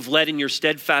 You have led in your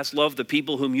steadfast love the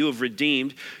people whom you have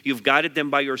redeemed. You've guided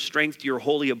them by your strength to your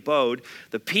holy abode.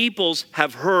 The peoples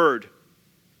have heard.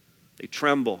 They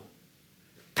tremble.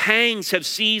 Pangs have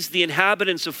seized the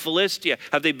inhabitants of Philistia.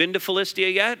 Have they been to Philistia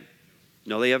yet?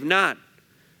 No, they have not.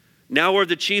 Now are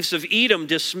the chiefs of Edom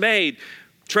dismayed.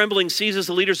 Trembling seizes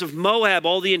the leaders of Moab.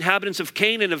 All the inhabitants of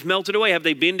Canaan have melted away. Have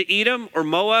they been to Edom or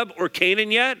Moab or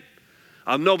Canaan yet?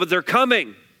 No, but they're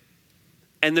coming.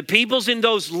 And the peoples in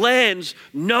those lands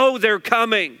know they're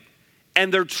coming.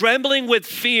 And they're trembling with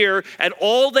fear at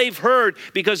all they've heard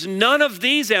because none of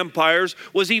these empires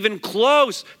was even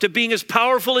close to being as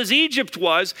powerful as Egypt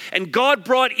was. And God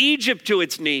brought Egypt to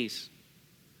its knees.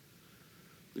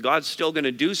 God's still going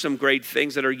to do some great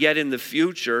things that are yet in the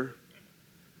future.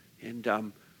 And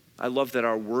I love that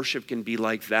our worship can be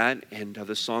like that. And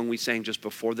the song we sang just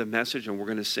before the message, and we're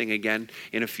going to sing again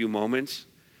in a few moments,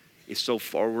 is so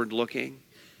forward looking.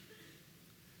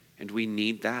 And we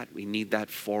need that. We need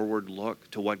that forward look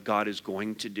to what God is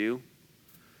going to do.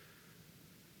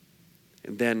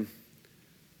 And then,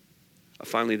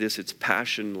 finally it's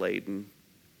passion laden.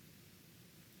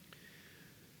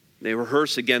 They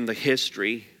rehearse again the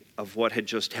history of what had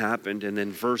just happened. And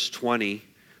then verse 20,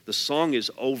 the song is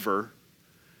over,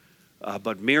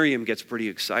 but Miriam gets pretty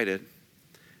excited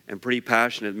and pretty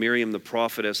passionate. Miriam, the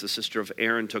prophetess, the sister of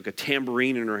Aaron, took a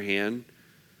tambourine in her hand,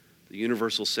 the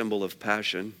universal symbol of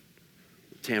passion.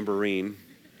 Tambourine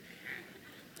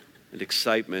and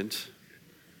excitement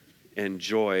and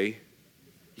joy.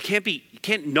 You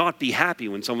can't not be happy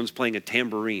when someone's playing a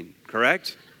tambourine,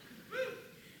 correct?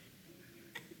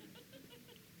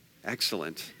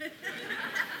 Excellent.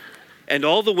 And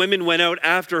all the women went out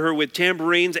after her with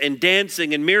tambourines and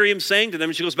dancing, and Miriam sang to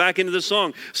them. She goes back into the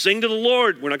song. Sing to the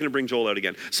Lord. We're not going to bring Joel out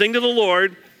again. Sing to the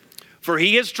Lord, for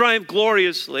he has triumphed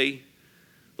gloriously.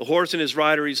 The horse and his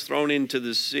rider he's thrown into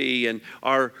the sea, and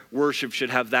our worship should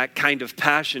have that kind of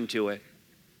passion to it.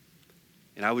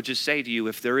 And I would just say to you,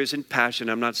 if there isn't passion,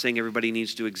 I'm not saying everybody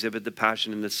needs to exhibit the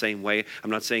passion in the same way. I'm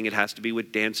not saying it has to be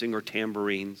with dancing or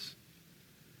tambourines.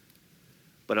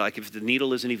 But like if the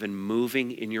needle isn't even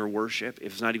moving in your worship,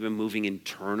 if it's not even moving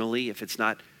internally, if it's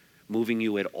not moving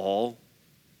you at all,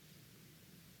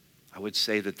 I would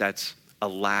say that that's a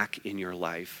lack in your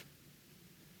life.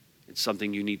 It's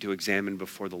something you need to examine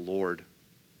before the Lord.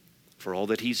 For all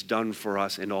that he's done for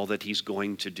us and all that he's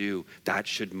going to do, that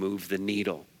should move the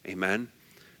needle. Amen?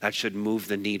 That should move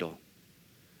the needle.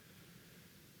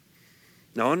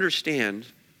 Now understand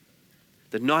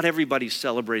that not everybody's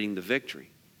celebrating the victory.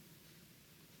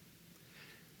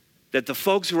 That the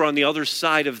folks who are on the other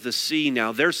side of the sea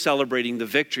now, they're celebrating the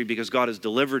victory because God has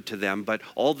delivered to them, but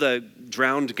all the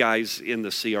drowned guys in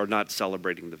the sea are not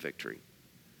celebrating the victory.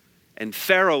 And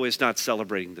Pharaoh is not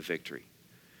celebrating the victory.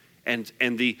 And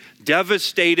the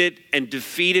devastated and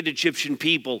defeated Egyptian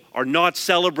people are not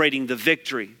celebrating the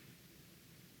victory.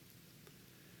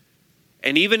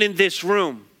 And even in this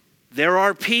room, there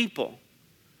are people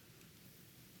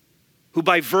who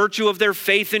by virtue of their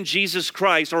faith in Jesus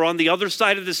Christ are on the other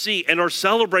side of the sea and are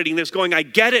celebrating this, going, I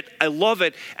get it, I love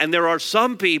it. And there are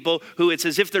some people who it's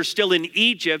as if they're still in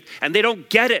Egypt and they don't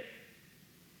get it.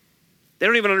 They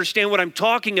don't even understand what I'm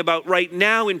talking about right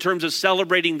now in terms of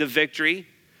celebrating the victory.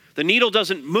 The needle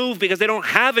doesn't move because they don't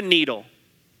have a needle.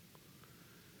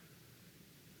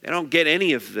 They don't get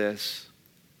any of this.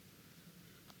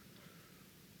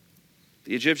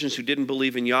 The Egyptians who didn't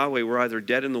believe in Yahweh were either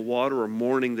dead in the water or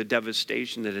mourning the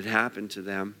devastation that had happened to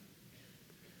them.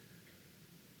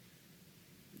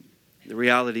 The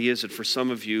reality is that for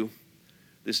some of you,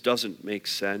 this doesn't make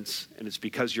sense, and it's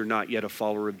because you're not yet a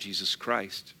follower of Jesus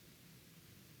Christ.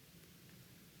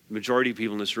 The majority of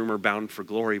people in this room are bound for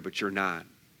glory, but you're not.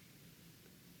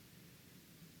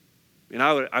 And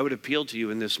I would appeal to you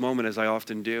in this moment, as I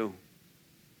often do,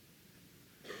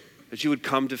 that you would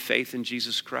come to faith in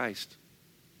Jesus Christ,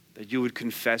 that you would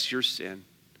confess your sin,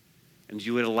 and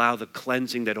you would allow the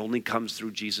cleansing that only comes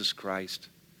through Jesus Christ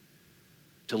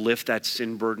to lift that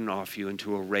sin burden off you and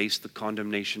to erase the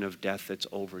condemnation of death that's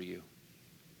over you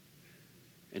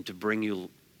and to bring you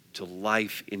to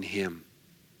life in Him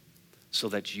so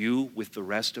that you, with the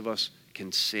rest of us,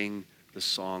 can sing the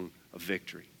song of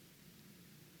victory.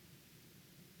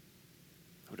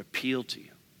 I would appeal to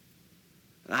you.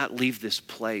 Not leave this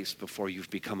place before you've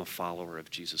become a follower of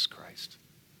Jesus Christ.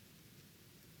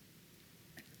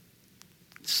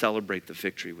 Celebrate the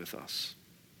victory with us.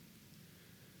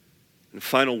 And a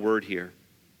final word here.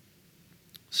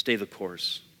 Stay the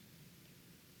course.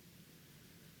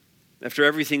 After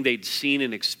everything they'd seen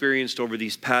and experienced over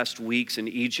these past weeks in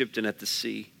Egypt and at the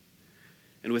sea,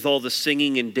 and with all the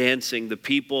singing and dancing, the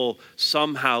people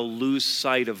somehow lose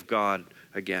sight of God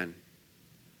again.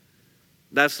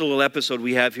 That's the little episode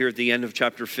we have here at the end of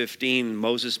chapter 15.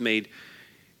 Moses made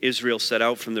Israel set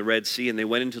out from the Red Sea, and they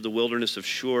went into the wilderness of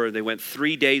Shur. They went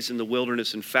 3 days in the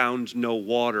wilderness and found no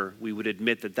water. We would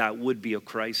admit that that would be a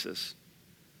crisis.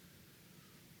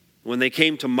 When they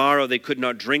came to Marah, they could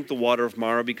not drink the water of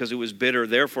Marah because it was bitter.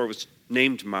 Therefore, it was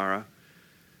named Marah.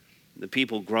 The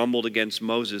people grumbled against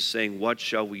Moses, saying, "What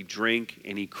shall we drink?"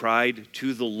 And he cried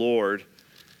to the Lord.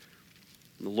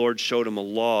 And the Lord showed him a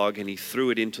log, and he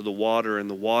threw it into the water, and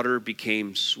the water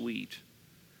became sweet.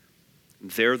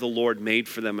 And there the Lord made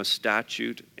for them a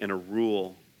statute and a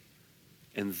rule.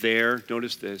 And there,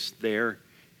 notice this, there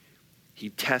he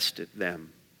tested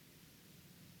them.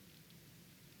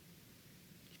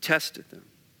 He tested them.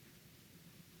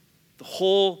 The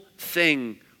whole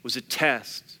thing was a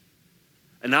test.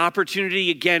 An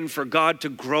opportunity again for God to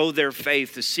grow their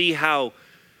faith, to see how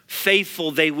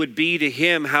faithful they would be to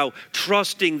Him, how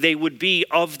trusting they would be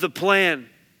of the plan.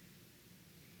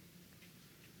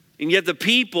 And yet the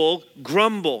people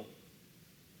grumble.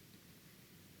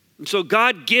 And so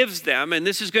God gives them, and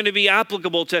this is going to be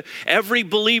applicable to every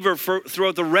believer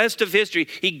throughout the rest of history,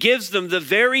 He gives them the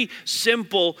very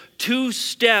simple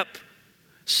two-step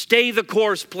stay the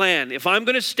course plan. If I'm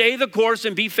going to stay the course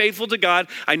and be faithful to God,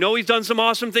 I know He's done some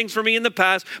awesome things for me in the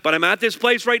past, but I'm at this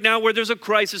place right now where there's a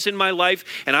crisis in my life,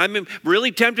 and I'm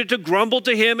really tempted to grumble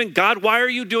to Him, and God, why are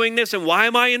you doing this, and why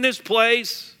am I in this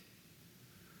place?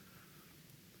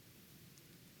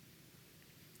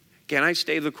 Can I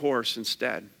stay the course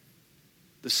instead?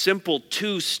 The simple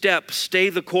two-step stay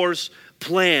the course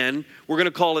plan, we're going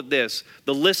to call it this,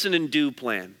 the listen and do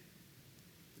plan.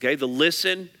 Okay, the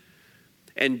listen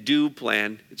and do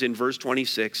plan. It's in verse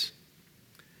 26.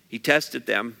 He tested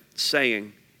them,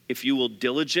 saying, if you will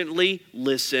diligently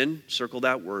listen, circle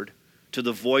that word, to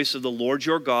the voice of the Lord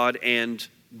your God and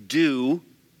do,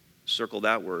 circle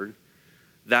that word,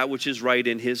 that which is right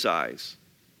in His eyes.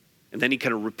 And then he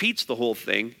kind of repeats the whole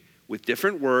thing with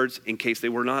different words in case they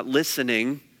were not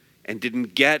listening and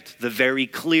didn't get the very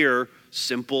clear,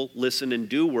 simple listen and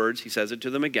do words. He says it to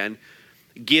them again.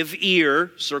 Give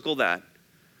ear, circle that,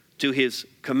 to His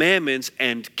commandments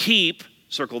and keep,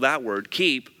 circle that word,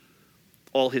 keep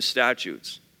all His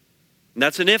statutes. And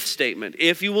that's an if statement.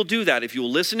 If you will do that, if you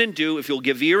will listen and do, if you'll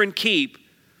give ear and keep,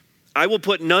 I will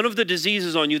put none of the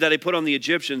diseases on you that I put on the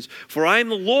Egyptians, for I am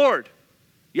the Lord,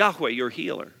 Yahweh, your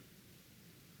healer.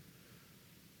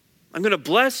 I'm going to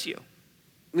bless you.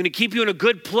 I'm going to keep you in a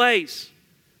good place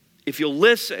if you'll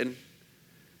listen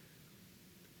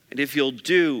and if you'll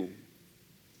do.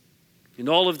 And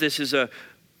all of this is a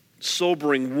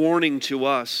sobering warning to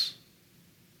us.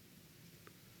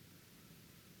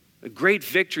 A great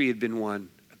victory had been won.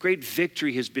 A great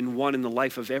victory has been won in the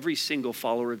life of every single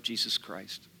follower of Jesus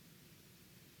Christ.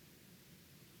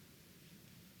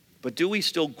 But do we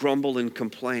still grumble and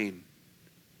complain?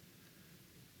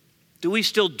 Do we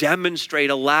still demonstrate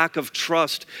a lack of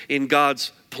trust in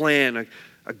God's plan?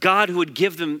 A God who had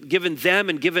given them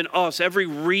and given us every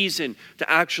reason to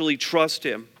actually trust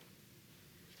him.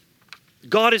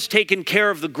 God has taken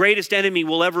care of the greatest enemy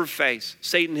we'll ever face,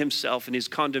 Satan himself, and his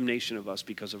condemnation of us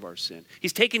because of our sin.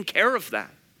 He's taken care of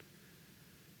that.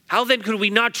 How then could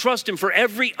we not trust him for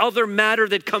every other matter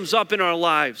that comes up in our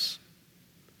lives?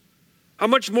 How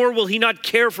much more will he not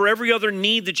care for every other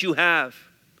need that you have?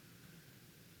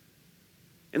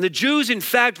 And the Jews, in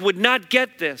fact, would not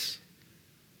get this.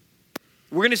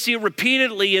 We're going to see it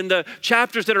repeatedly in the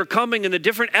chapters that are coming and the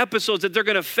different episodes that they're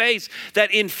going to face,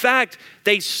 that in fact,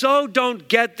 they so don't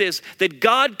get this, that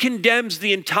God condemns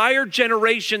the entire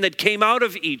generation that came out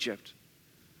of Egypt.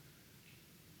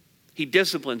 He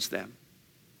disciplines them.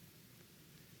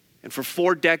 And for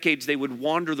 4 decades, they would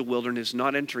wander the wilderness,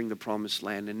 not entering the promised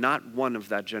land, and not one of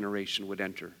that generation would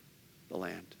enter the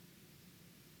land.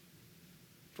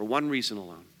 For one reason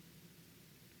alone.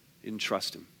 They didn't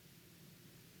trust him.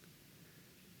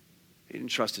 They didn't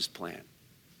trust his plan.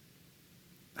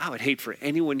 I would hate for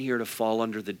anyone here to fall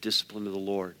under the discipline of the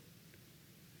Lord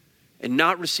and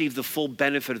not receive the full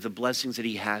benefit of the blessings that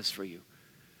he has for you,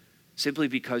 simply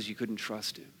because you couldn't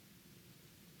trust him.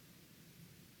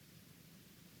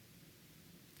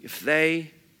 If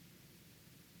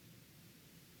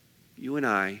you and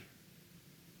I,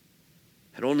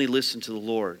 had only listened to the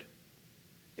Lord,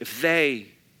 if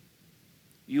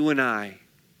you and I,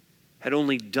 had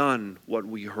only done what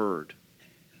we heard,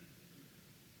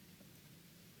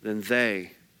 then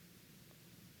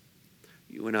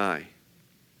you and I,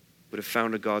 would have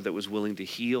found a God that was willing to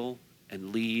heal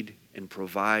and lead and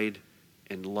provide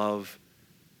and love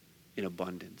in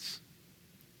abundance.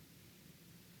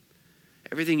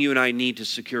 Everything you and I need to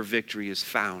secure victory is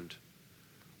found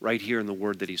right here in the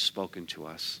word that he's spoken to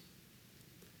us.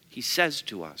 He says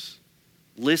to us,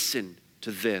 listen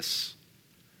to this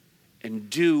and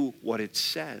do what it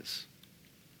says.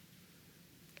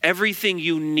 Everything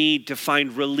you need to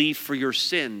find relief for your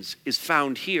sins is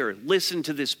found here. Listen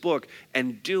to this book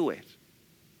and do it.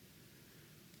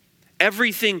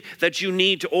 Everything that you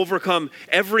need to overcome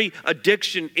every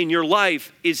addiction in your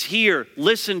life is here.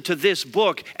 Listen to this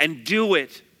book and do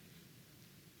it.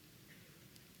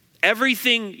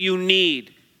 Everything you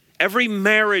need, every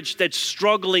marriage that's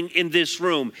struggling in this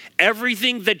room,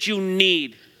 everything that you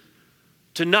need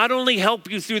to not only help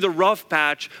you through the rough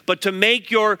patch, but to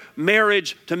make your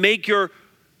marriage, to make your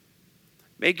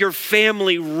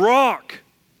family rock.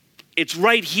 It's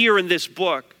right here in this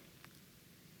book.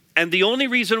 And the only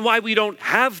reason why we don't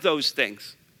have those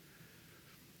things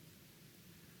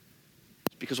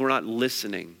is because we're not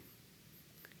listening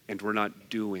and we're not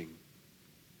doing.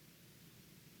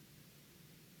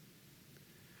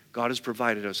 God has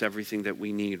provided us everything that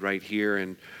we need right here,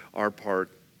 and our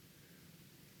part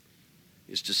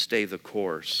is to stay the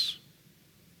course.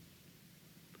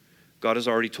 God has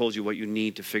already told you what you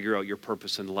need to figure out your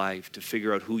purpose in life, to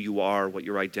figure out who you are, what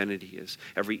your identity is.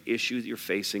 Every issue that you're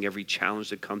facing, every challenge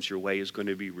that comes your way is going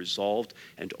to be resolved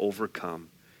and overcome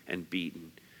and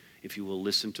beaten if you will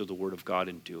listen to the word of God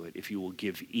and do it, if you will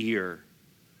give ear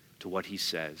to what he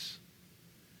says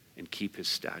and keep his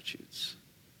statutes.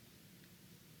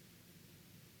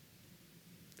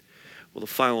 Well, the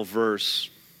final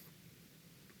verse,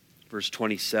 verse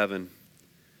 27.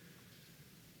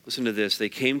 Listen to this. They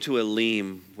came to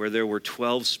Elim, where there were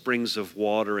 12 springs of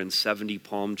water and 70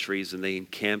 palm trees, and they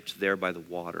encamped there by the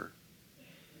water.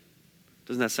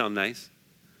 Doesn't that sound nice?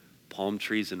 Palm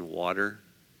trees and water.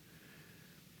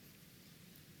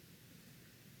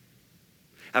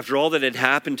 After all that had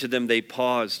happened to them, they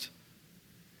paused.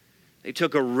 They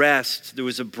took a rest. There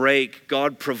was a break.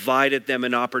 God provided them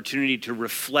an opportunity to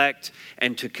reflect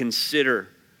and to consider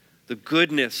the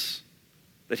goodness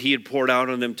that he had poured out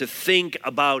on them, to think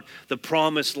about the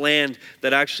promised land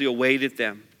that actually awaited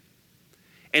them.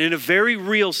 And in a very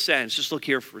real sense, just look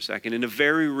here for a second, in a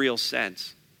very real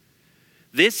sense,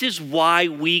 this is why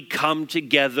we come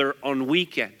together on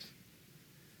weekends.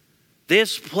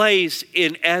 This place,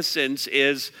 in essence,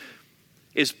 is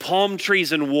palm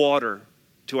trees and water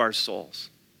to our souls.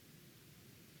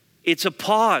 It's a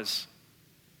pause.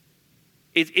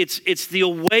 It's the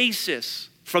oasis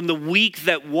from the week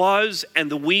that was and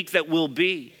the week that will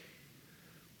be.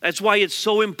 That's why it's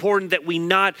so important that we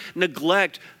not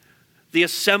neglect the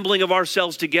assembling of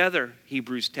ourselves together,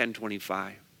 Hebrews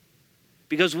 10:25.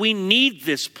 Because we need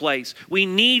this place. We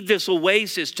need this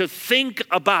oasis to think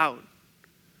about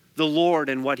the Lord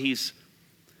and what he's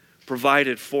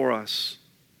provided for us.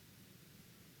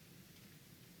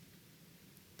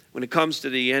 When it comes to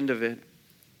the end of it,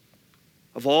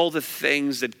 of all the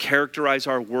things that characterize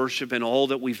our worship and all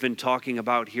that we've been talking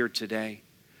about here today,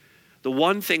 the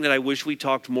one thing that I wish we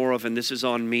talked more of, and this is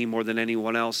on me more than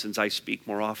anyone else since I speak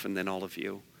more often than all of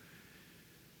you,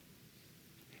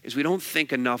 is we don't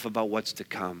think enough about what's to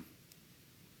come.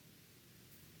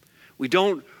 We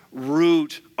don't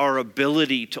root our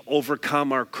ability to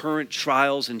overcome our current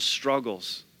trials and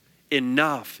struggles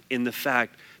enough in the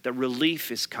fact that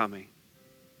relief is coming.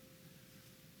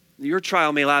 Your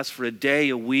trial may last for a day,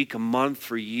 a week, a month,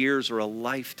 for years, or a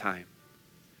lifetime.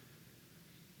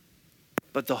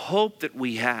 But the hope that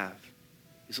we have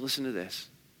is, listen to this,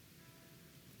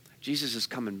 Jesus is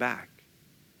coming back.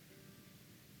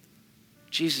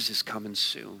 Jesus is coming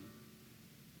soon.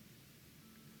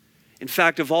 In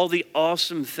fact, of all the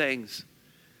awesome things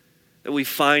that we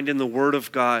find in the Word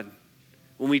of God,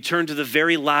 when we turn to the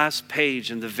very last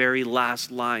page and the very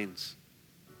last lines,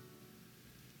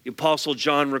 the Apostle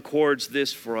John records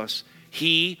this for us.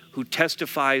 He who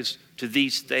testifies to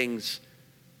these things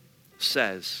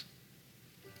says,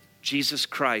 Jesus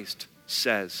Christ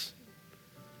says,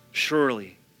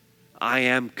 surely I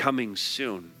am coming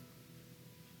soon.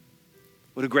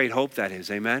 What a great hope that is,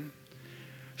 amen?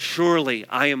 Surely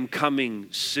I am coming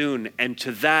soon. And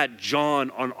to that, John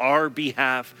on our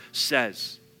behalf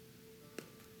says,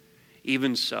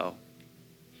 even so,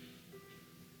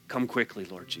 come quickly,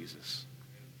 Lord Jesus.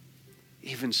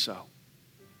 Even so.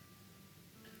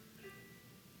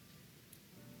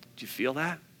 Do you feel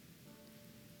that?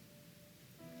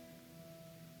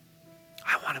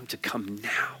 I want him to come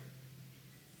now.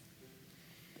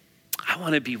 I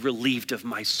want to be relieved of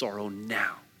my sorrow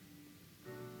now.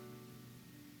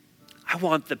 I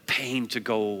want the pain to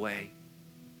go away.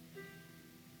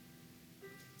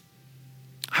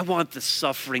 I want the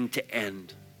suffering to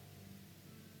end.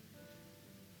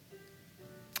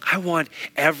 I want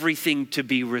everything to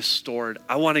be restored.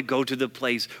 I want to go to the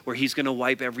place where he's going to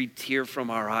wipe every tear from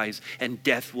our eyes and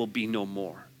death will be no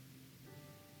more.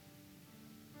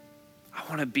 I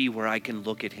want to be where I can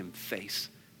look at him face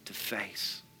to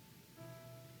face.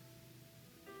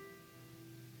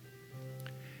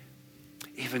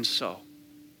 Even so,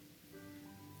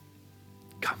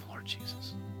 come, Lord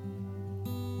Jesus.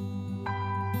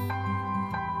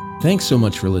 Thanks so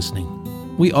much for listening.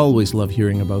 We always love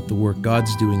hearing about the work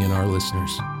God's doing in our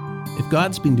listeners. If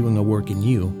God's been doing a work in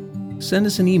you, send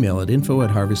us an email at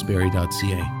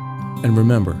info@harvestbarry.ca. And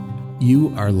remember,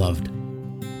 you are loved.